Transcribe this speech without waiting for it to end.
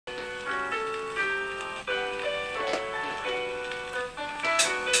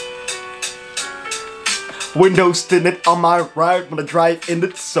Windows in it on my right when I drive in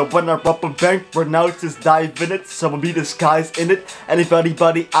it. So when I rob a bank, run out, just dive in it. Someone be disguised in it. And if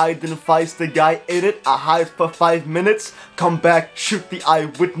anybody identifies the guy in it, I hide for 5 minutes. Come back, shoot the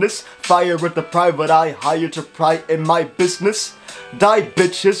eyewitness. Fire with the private eye, hired to pry in my business. Die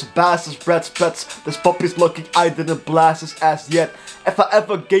bitches, bastards, rats, pets. This puppy's lucky I didn't blast his ass yet. If I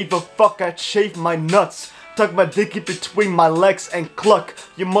ever gave a fuck, I'd shave my nuts. Tuck my dick in between my legs and cluck.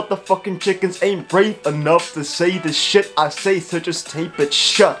 You motherfucking chickens ain't brave enough to say the shit I say, so just tape it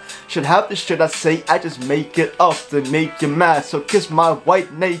shut. Should have the shit I say, I just make it up to make you mad. So kiss my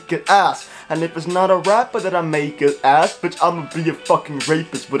white naked ass. And if it's not a rapper that I make it ass, bitch, I'ma be a fucking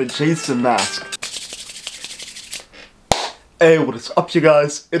rapist with a Jason mask. Hey, what is up you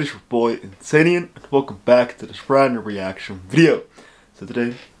guys? It is your boy Insanian, and welcome back to this brand new reaction video. So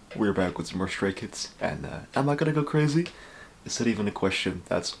today, we're back with some more Stray Kids, and am I gonna go crazy? Is that even a question?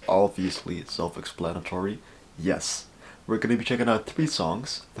 That's obviously self-explanatory. Yes. We're gonna be checking out 3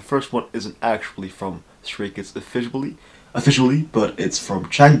 songs. The first one isn't actually from Stray Kids officially, but it's from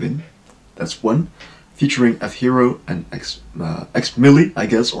Changbin. That's one. Featuring F-Hero and X-Millie, I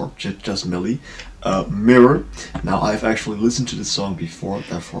guess, or just Millie, Mirror. Now, I've actually listened to this song before,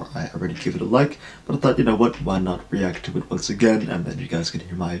 therefore I already gave it a like, but I thought, you know what, why not react to it once again, and then you guys can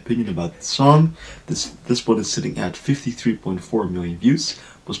hear my opinion about the song. This one is sitting at 53.4 million views,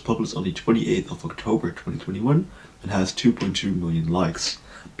 was published on the 28th of October 2021, and has 2.2 million likes.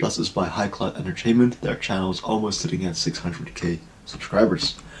 Plus, it's by High Cloud Entertainment. Their channel is almost sitting at 600k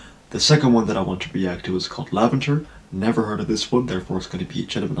subscribers. The second one that I want to react to is called Levanter. Never heard of this one, therefore it's going to be a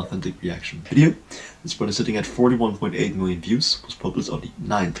genuine authentic reaction video. This one is sitting at 41.8 million views, was published on the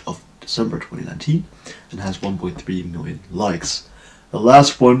 9th of December 2019, and has 1.3 million likes. The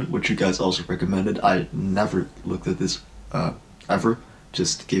last one, which you guys also recommended, I never looked at this ever,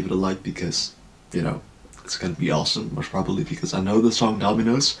 just gave it a like because, you know, it's going to be awesome, most probably because I know the song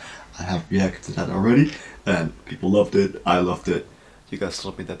Domino's. I have reacted to that already, and people loved it, I loved it. You guys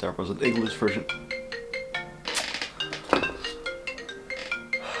told me that there was an English version.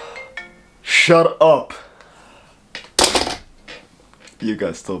 Shut up! You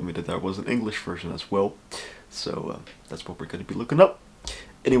guys told me that there was an English version as well. So that's what we're going to be looking up.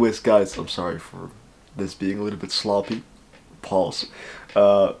 Anyways guys, I'm sorry for this being a little bit sloppy. Pause.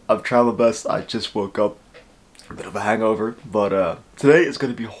 I've tried my best. I just woke up. A bit of a hangover. But today is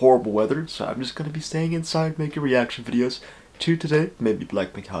going to be horrible weather. So I'm just going to be staying inside making reaction videos. Today, maybe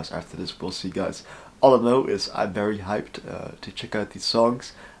Black Pink House after this, we'll see guys. All I know is I'm very hyped to check out these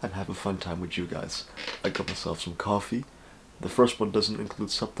songs and have a fun time with you guys. I got myself some coffee. The first one doesn't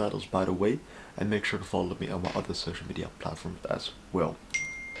include subtitles, by the way, and make sure to follow me on my other social media platforms as well.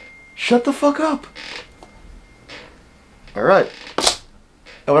 Shut the fuck up! Alright,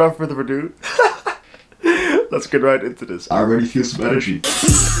 and without further ado, let's get right into this. I already feel some energy.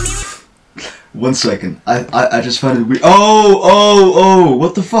 1 second. I just found it weird. Oh,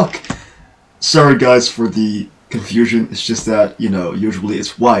 what the fuck? Sorry guys for the confusion. It's just that, you know, usually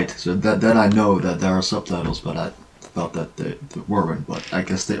it's white, so then I know that there are subtitles, but I thought that they weren't, but I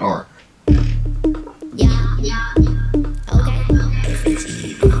guess they are. Yeah. Okay.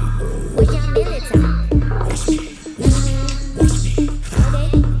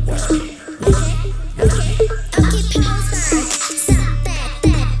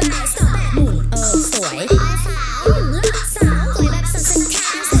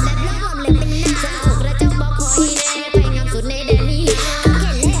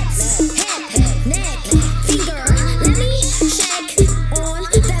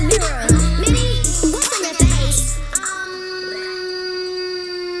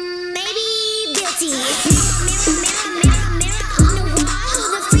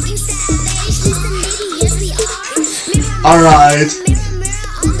 Alright.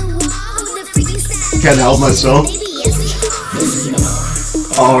 Can't help myself. Yes we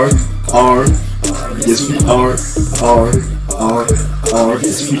are. Yes we are.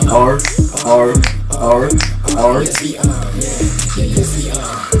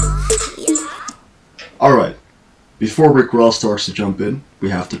 Alright. Before Rick Ross starts to jump in, we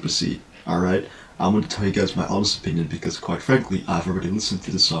have to proceed. Alright. I'm going to tell you guys my honest opinion because quite frankly, I've already listened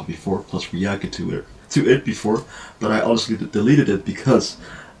to this song before, plus reacted to it before, but I honestly deleted it because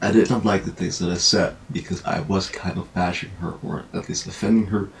I did not like the things that I said, because I was kind of bashing her, or at least defending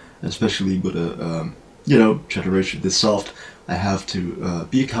her, especially with a, you know, generation this soft. I have to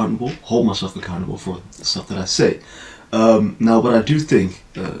be accountable, hold myself accountable for the stuff that I say. Now what I do think,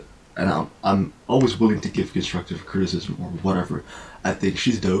 and I'm always willing to give constructive criticism or whatever, I think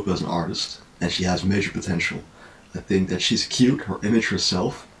she's dope as an artist, and she has major potential. I think that she's cute, her image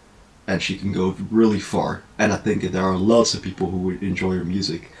herself, and she can go really far. And I think that there are lots of people who would enjoy her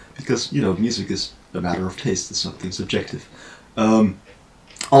music because, you know, music is a matter of taste. It's something subjective.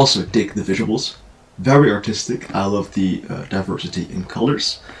 Also, dig the visuals. Very artistic. I love the diversity in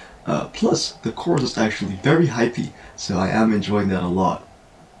colors. Plus, the chorus is actually very hypey, so I am enjoying that a lot.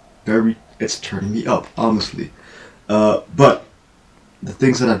 It's turning me up, honestly. But the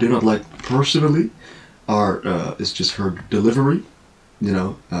things that I do not like personally is just her delivery, you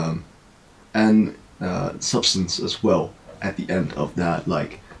know, and substance as well at the end of that.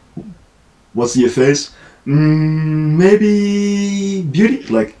 Like, what's the face? Maybe beauty.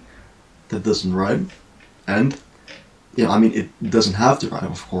 Like, that doesn't rhyme, and yeah, I mean, it doesn't have to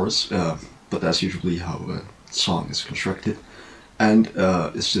rhyme, of course, but that's usually how a song is constructed, and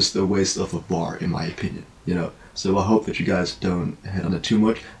it's just a waste of a bar, in my opinion, you know. So I hope that you guys don't head on it too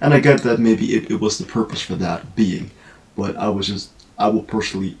much, and I get that maybe it was the purpose for that being, but I will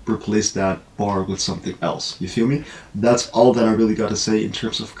personally replace that bar with something else. You feel me? That's all that I really got to say in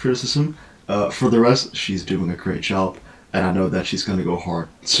terms of criticism. For the rest, she's doing a great job, and I know that she's gonna go hard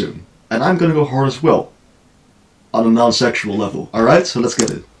soon. And I'm gonna go hard as well. On a non-sexual level. Alright, so let's get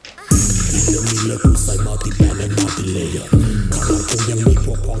it.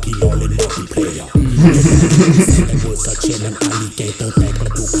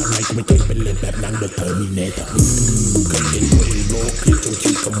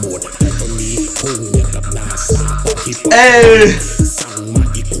 Hey!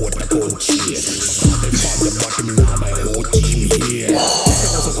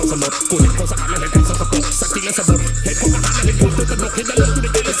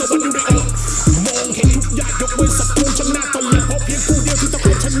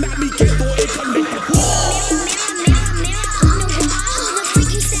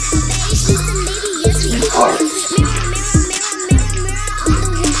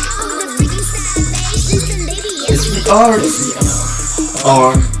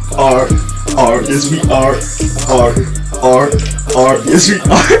 Yes we are, yes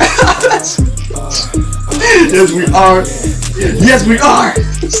we are, yes we are, yes we are.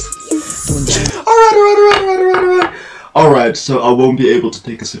 Alright, so I won't be able to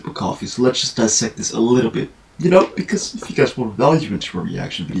take a sip of coffee, so let's just dissect this a little bit, you know, because if you guys want value into a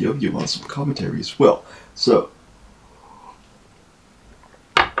reaction video, you want some commentary as well. So,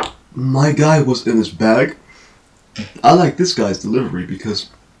 my guy was in his bag. I like this guy's delivery because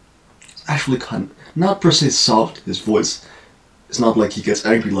it's actually kind of, not per se soft, his voice. It's not like he gets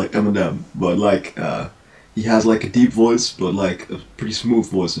angry like Eminem, but like, he has like a deep voice, but like a pretty smooth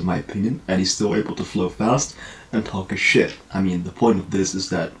voice in my opinion, and he's still able to flow fast and talk his shit. I mean, the point of this is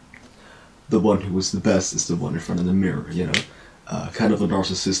that the one who is the best is the one in front of the mirror, you know? Kind of a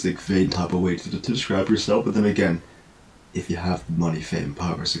narcissistic, vain type of way to describe yourself, but then again, if you have money, fame,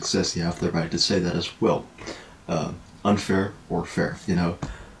 power, success, you have the right to say that as well. Unfair or fair, you know?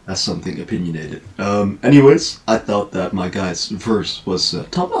 That's something opinionated. Anyways, I thought that my guy's verse was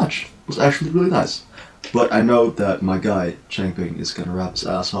top-notch. It was actually really nice. But I know that my guy, Changbing, is gonna rap his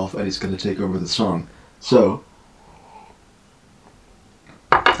ass off and he's gonna take over the song. So,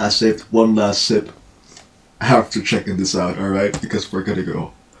 I saved one last sip after checking this out, alright? Because we're gonna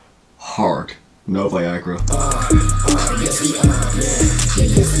go hard. No Viagra. Yes we are,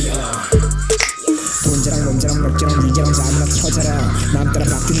 yes we are. 돈자랑 놈자랑 먹자랑 이자랑 자문학 처자랑 남따라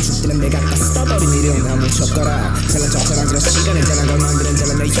바뀌는 죽기는 내가 다 써버린 일용 나무 젓가락 잘난 척처럼 그런 시간을 잘난 건 남들은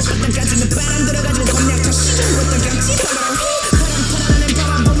잘난 내 혓바닥까지는 바람 들어가지는 곤약차 시간부터 감지 바람 파란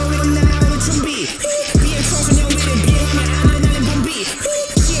바람 보면 위로 날아오는 준비 비에 초소녀 위를 비행하면 안에 나는 봄비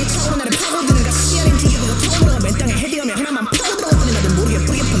시에 차오르 나를 파고드는 가 시야는 기계보다 타오르가 맨 땅에 헤딩하면 하나만 파고들어오는 나도 모르게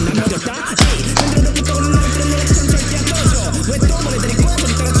뿌리게 푼 난 어졌다 흔들어도 붙어오는 나들은 내가 참 절대 안 꺼져 왜 또 머리들이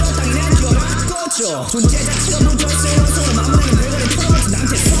꼬부리 떨어져 땅이 난 쥐어라 존재 자체가 무조건 서로 마무리는 별거를 풀어놓지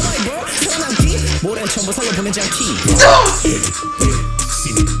남자 서바이벌 살아남기 모래는 전부 살려보내지 않기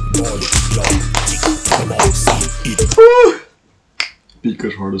Beat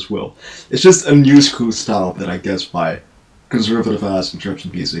goes hard as well. It's just a new school style that I guess my conservative ass in terms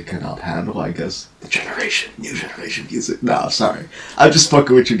of music cannot handle, I guess. The new generation music. Nah, sorry. I'm just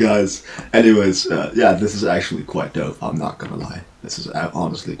fucking with you guys. Anyways, yeah, this is actually quite dope. I'm not gonna lie. This is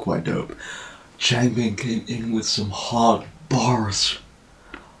honestly quite dope. Changbing came in with some hot bars.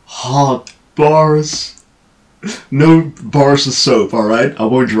 Hot bars. No bars of soap, alright? I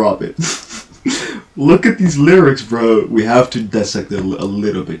won't drop it. Look at these lyrics, bro. We have to dissect it a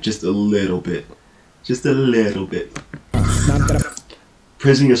little bit. Just a little bit. Just a little bit.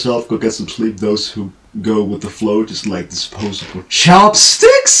 Praising yourself, go get some sleep. Those who go with the flow, just like disposable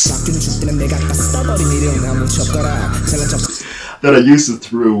chopsticks. that I used to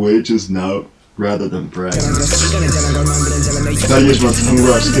throw away just now rather than brag. Gotta use my tongue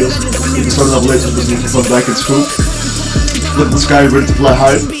rap skills. If you started off late, just need to come back and swoop. Look at the sky ready to fly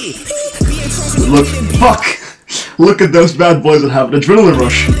high. Look, fuck! Look at those bad boys that have an adrenaline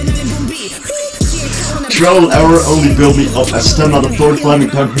rush. Trial and error only build me up as 10 out of 4 climbing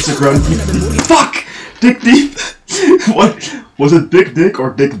time hits the ground. Fuck! Dick deep! What? Was it Big Dick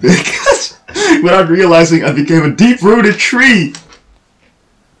or Dick Big? Without realizing I became a deep-rooted tree!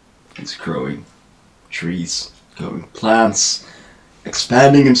 He's growing. Trees. Growing plants.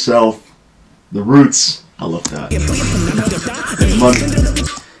 Expanding himself. The roots. I love that. And money.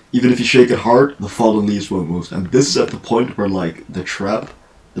 Even if you shake it hard, the fallen leaves won't move. And this is at the point where, like, the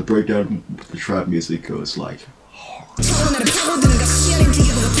breakdown, the trap music goes, like, hard.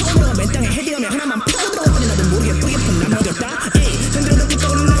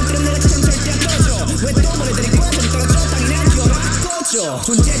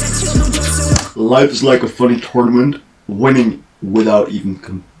 Life is like a funny tournament, winning without even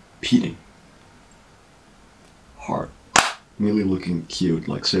competing. Hard. Really looking cute,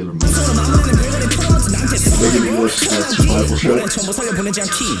 like Sailor Moon. Making English survival show.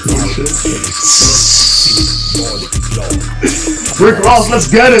 Rick Ross, let's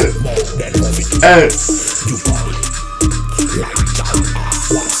get it! Hey!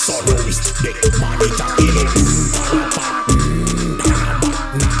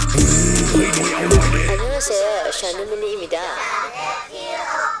 안녕하세요, 샤누미니입니다.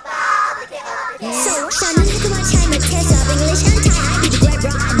 저는 학교와 잘못해서 English and Thai. I did the great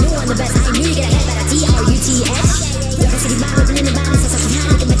bro, I knew I'm the best. I knew you gotta have that D-R-U-T-S. 여러분들이 마음을 부르는 밤에서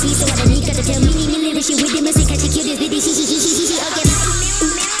소통하는 그 말티. So what I need, gotta tell me, leadership with the music. 같이 cue this, okay,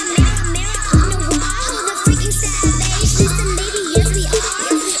 mirror on the wall, who the freaking savage? She's the lady, yes we are.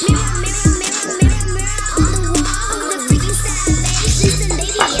 Mirror on the wall, who the freaking savage? She's the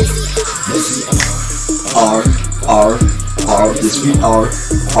lady, yes we are. Yes we are.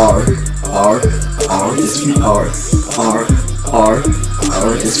 Yes we are.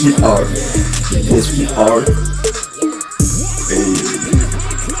 Yes we are. Yes we are. Hey.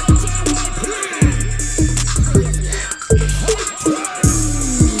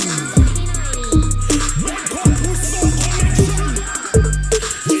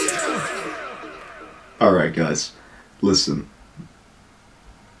 Alright guys, listen.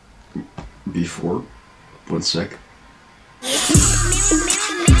 Before, one sec.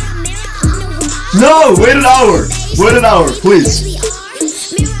 No! Wait an hour! Wait an hour, please!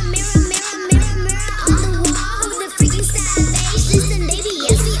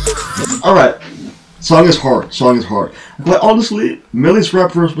 Alright. Song is hard. But honestly, Millie's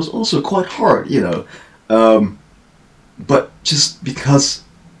rap verse was also quite hard, you know. But just because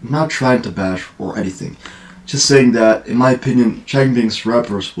I'm not trying to bash or anything. Just saying that, in my opinion, Changbing's rap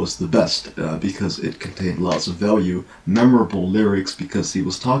verse was the best, because it contained lots of value, memorable lyrics because he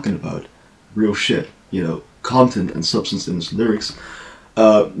was talking about real shit, you know, content and substance in his lyrics.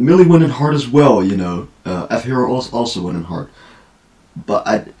 Millie went in hard as well, you know. F-Hero also went in hard.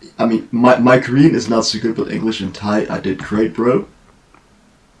 But I mean, my Korean is not so good, but English and Thai, I did great, bro.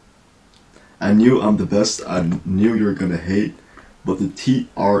 I knew I'm the best, I knew you were gonna hate, but the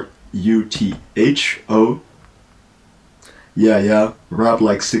T-R-U-T-H-O, yeah, rap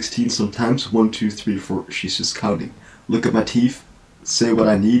like 16 sometimes, 1, 2, 3, 4, she's just counting. Look at my teeth, say what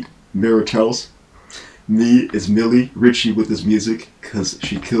I need, mirror tells. Me is Millie, Richie with his music, cause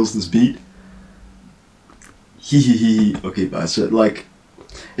she kills this beat. Hee. Okay, but I said, like,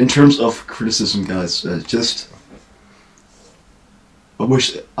 in terms of criticism, guys, just I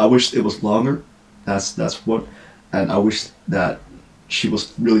wish it was longer. That's one, and I wish that she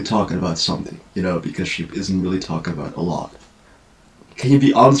was really talking about something, you know, because she isn't really talking about a lot. Can you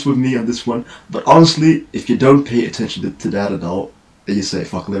be honest with me on this one? But honestly, if you don't pay attention to that at all, and you say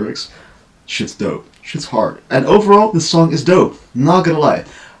fuck lyrics, shit's dope. Shit's hard. And overall, this song is dope. Not gonna lie.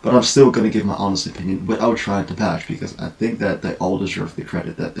 But I'm still gonna give my honest opinion without trying to bash, because I think that they all deserve the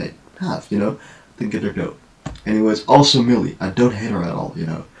credit that they have, you know? I think they're dope. Anyways, also Millie. I don't hate her at all, you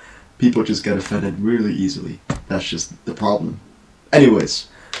know? People just get offended really easily. That's just the problem. Anyways,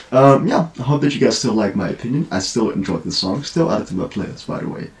 yeah, I hope that you guys still like my opinion. I still enjoyed the song. Still added to my playlist, by the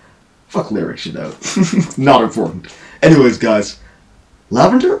way. Fuck lyrics, you know. Not important. Anyways, guys,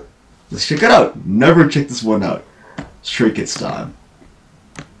 Levanter? Let's check it out. Never check this one out. Stray Kids time.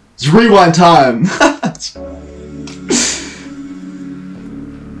 It's rewind time!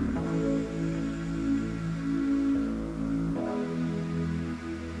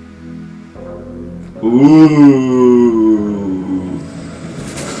 Ooh.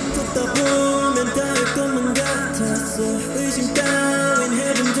 것만 같았어 의심 따윈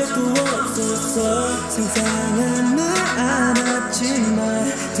해본 적도 없었어 상상은 늘 안았지만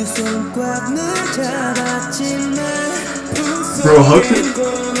두 손 꽉 늘 잡았지만 Bro, hug it.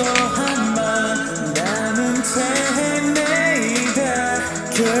 나는 헤매이다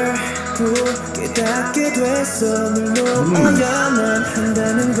결국 깨닫게 됐어 늘 놓아야만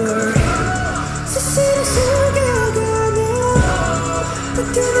한다는 걸 스스로 속여가는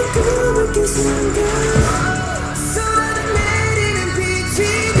그때는 꿈을 꾼 순간 쏟아내리는 빛이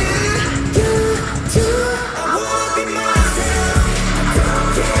느껴져 I wanna be myself I don't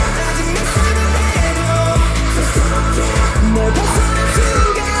care 아직 내 생각대로 널 벗어난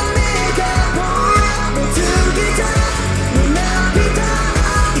순간 내가 보여 모든 게 다 눈앞이 닿아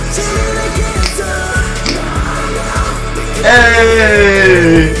이제는 알겠어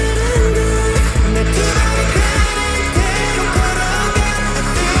Hey!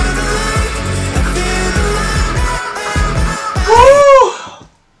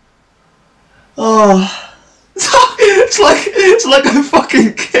 Oh, it's like a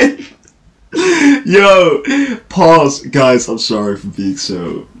fucking kid. Yo, pause, guys. I'm sorry for being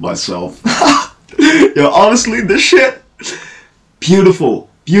so myself. Yo, honestly, this shit, beautiful,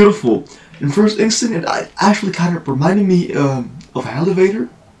 beautiful. In first instant, it actually kind of reminded me of Elevator.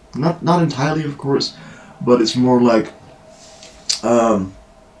 Not entirely, of course, but it's more like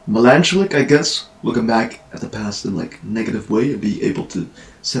melancholic, I guess. Looking back at the past in like negative way and be able to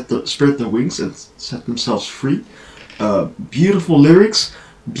spread their wings and set themselves free. Beautiful lyrics,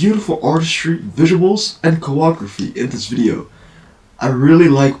 beautiful artistry, visuals, and choreography in this video. I really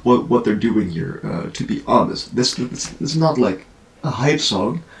like what they're doing here. To be honest, this is not like a hype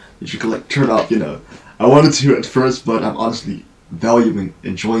song that you can like turn up. You know, I wanted to at first, but I'm honestly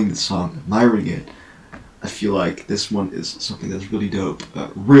enjoying this song, admiring it. I feel like this one is something that's really dope,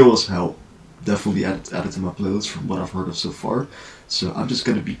 real as hell. Definitely added to my playlist from what I've heard of so far. So I'm just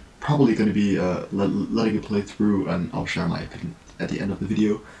probably gonna be letting it play through, and I'll share my opinion at the end of the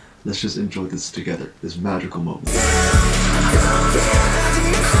video. Let's just enjoy this together, this magical moment.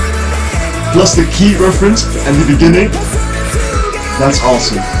 Plus the key reference at the beginning, that's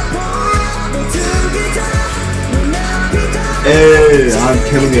awesome. Hey, I'm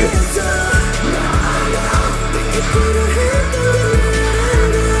killing it.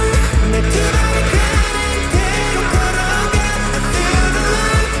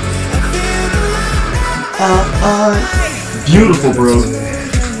 Beautiful, bro.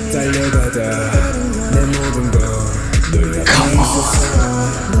 Come on.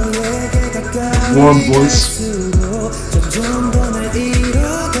 Warm voice.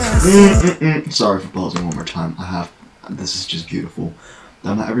 Sorry for pausing one more time. This is just beautiful.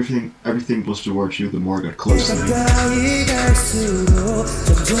 Now everything was towards you the more I got close to you.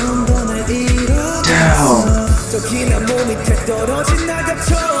 Damn.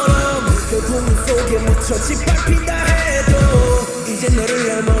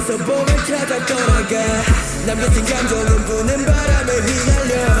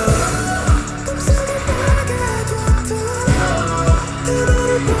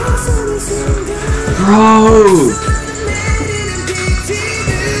 Bro!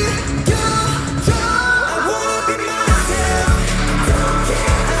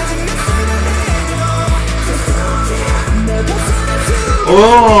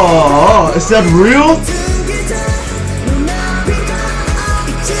 Oh, is that real?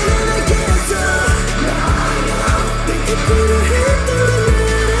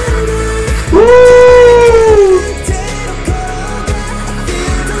 Woo!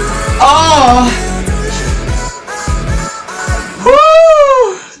 Oh!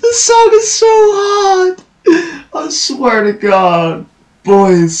 Woo! This song is so hot! I swear to God.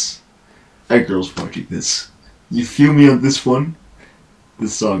 Boys and girls watching this, you feel me on this one?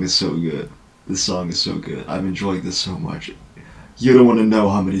 This song is so good. This song is so good. I'm enjoying this so much. You don't want to know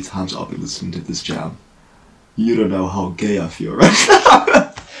how many times I'll be listening to this jam. You don't know how gay I feel right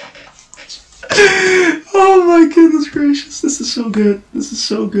now. Oh my goodness gracious. This is so good. This is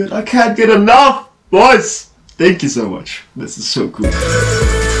so good. I can't get enough, boys. Thank you so much. This is so cool.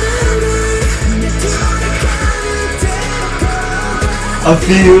 I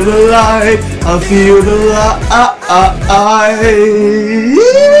feel the light, I feel the light.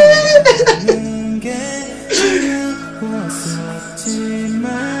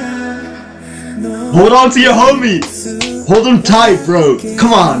 Hold on to your homie. Hold him tight, bro.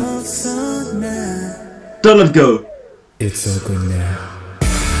 Come on. Don't let go. It's all good now.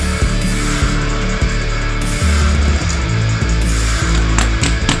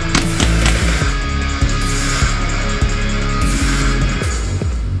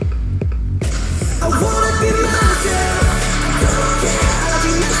 I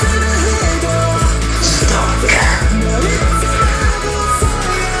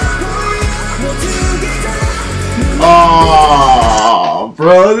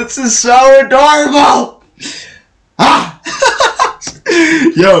bro, this is so adorable! Ah!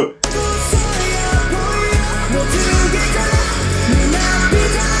 Yo!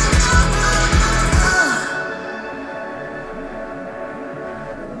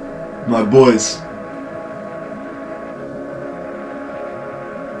 My boys.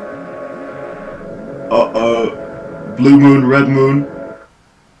 Blue moon, red moon.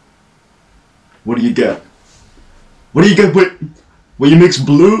 What do you get? What do you get with... Well, you mix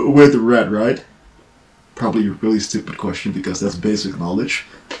blue with red, right? Probably a really stupid question because that's basic knowledge.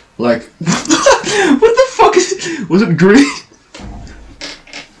 Like... what the fuck is... Was it green?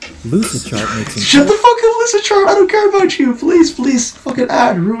 Lucidchart makes him Shut the fuck up, Lucidchart! I don't care about you! Please, please, fucking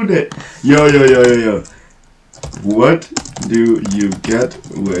ad, ruin it! Yo. What do you get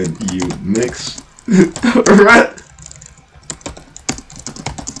when you mix red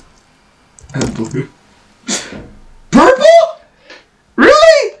and blue? Purple?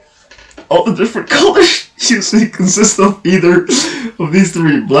 Really? All the different colors you see consist of either of these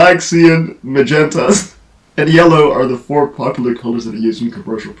three: black, cyan, magenta, and yellow are the four popular colors that are used in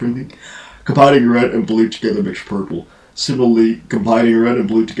commercial printing. Combining red and blue together makes purple. Similarly, combining red and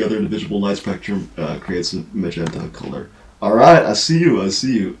blue together in a visible light spectrum creates a magenta color. Alright, I see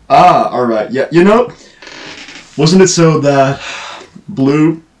you. Ah, alright, yeah, you know, wasn't it so that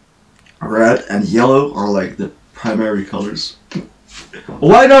blue, red, and yellow are like the primary colors?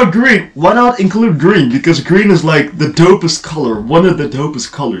 Why not green? Why not include green? Because green is like the dopest color, one of the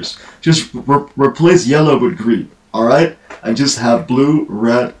dopest colors. Just replace yellow with green, alright? And just have blue,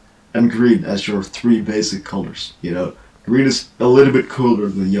 red, and green as your three basic colors, you know? Green is a little bit cooler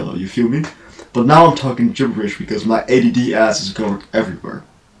than yellow, you feel me? But now I'm talking gibberish because my ADD ass is going everywhere.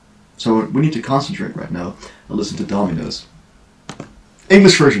 So we need to concentrate right now and listen to Domino's.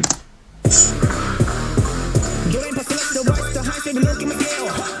 English version.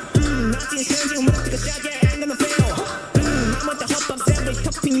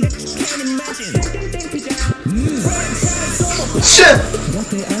 Shit!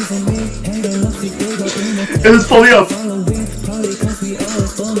 It is fully up.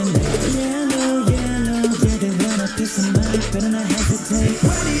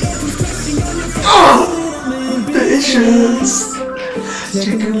 Oh! Patience.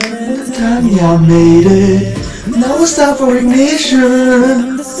 Taking the time, yeah, I made it. Now it's time for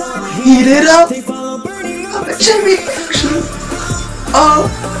ignition. Heat it up. I'm a chain reaction. Oh,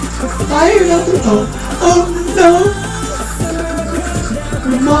 fire up the oh no.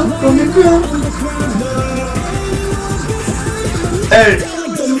 Remote from the ground. Hey!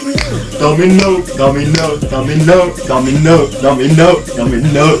 Domino, domino, domino, domino, domino,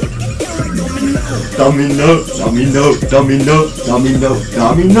 domino. Domino, domino, domino, domino,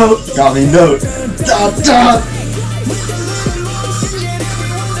 domino, domino. Da da!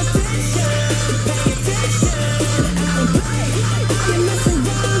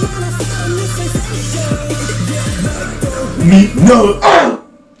 Me no!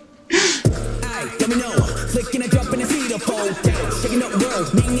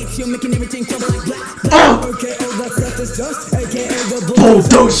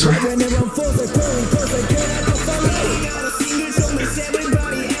 Bulldozer!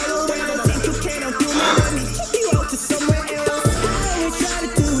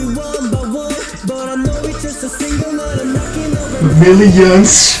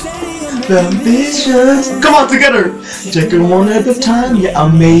 Millions of ambitions. Come on, together! Taking one at a time, yeah, I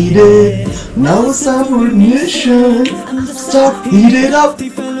made it. Now it's time for ignition. Stop, heat it up.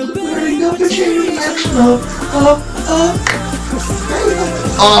 Burning up the chain reaction.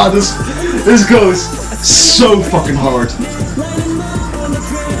 Ah, this goes so fucking hard.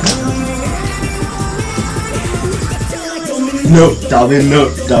 No, domino,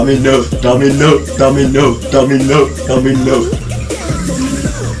 domino, domino, domino, domino, domino.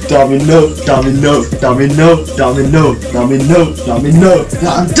 Domino, domino, domino, domino, domino, domino.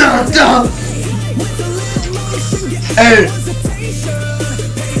 Da da da. Hey.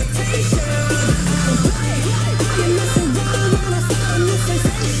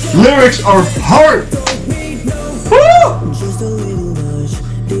 Lyrics are hard. Woo! just a little rush.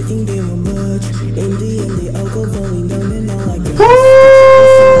 They think they were much. In the end, they all go falling down and all like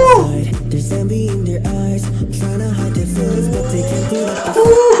Woo! there's envy in their eyes, trying to hide their feelings, but they can't put up the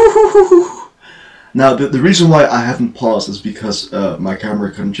Now, the reason why I haven't paused is because my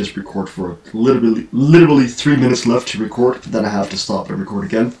camera couldn't just record for literally 3 minutes left to record, then I have to stop and record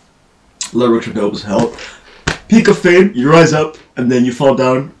again. Lyrics are dope as hell. Peak of fame, you rise up, and then you fall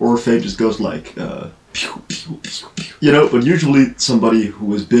down, or fame just goes like, You know, but usually somebody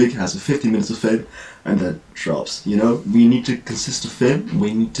who is big has a 50 minutes of fame and then drops. You know, we need to consist of fame.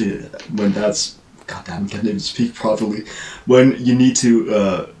 We need to, when that's, goddamn, can't even speak properly. When you need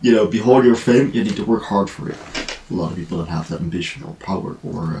to, you know, behold your fame, you need to work hard for it. A lot of people don't have that ambition or power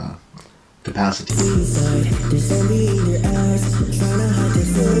or capacity.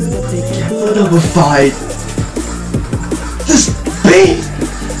 What of a fight! This beat!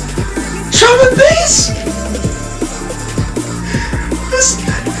 Drum and bass!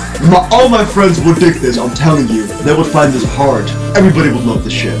 All my friends would dig this, I'm telling you. They would find this hard. Everybody would love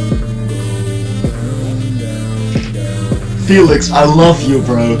this shit. Felix, I love you,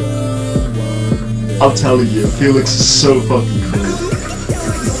 bro. I'm telling you, Felix is so fucking cool.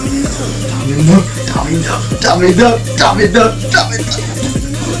 Domino.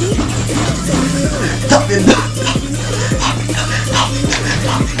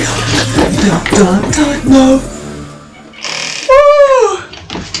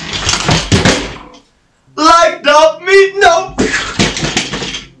 Like dog meat, no.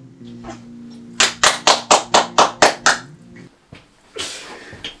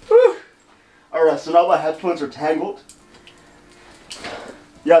 Alright, so now my headphones are tangled.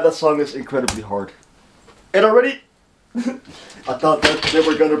 Yeah, that song is incredibly hard. And already, I thought that they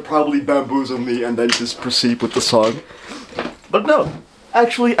were gonna probably bamboozle me and then just proceed with the song. But no,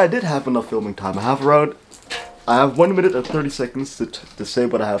 actually I did have enough filming time. I have 1 minute and 30 seconds to say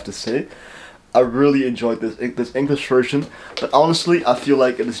what I have to say. I really enjoyed this English version, but honestly I feel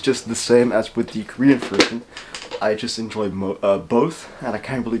like it is just the same as with the Korean version. I just enjoy both, and I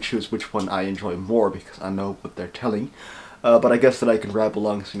can't really choose which one I enjoy more because I know what they're telling. But I guess that I can rap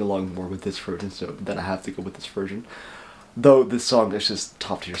along, sing along more with this version, so then I have to go with this version. Though this song is just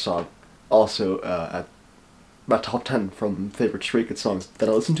top tier song. Also at my top 10 from favorite Stray Kids songs that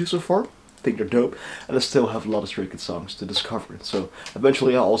I listened to so far. I think they're dope, and I still have a lot of Stray Kids songs to discover. So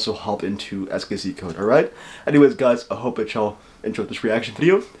eventually I'll also hop into SKZ Code, alright? Anyways guys, I hope that y'all enjoyed this reaction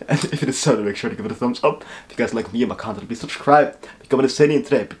video, and if it is so, then make sure to give it a thumbs up. If you guys like me and my content, please subscribe. Become an Insanian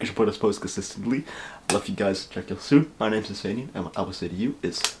today because you put us posts consistently. I love you guys, check you soon. My name's Insanian, and what I will say to you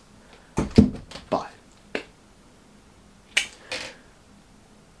is bye.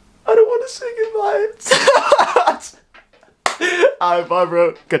 I don't want to say goodbye. Alright, bye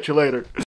bro, catch you later.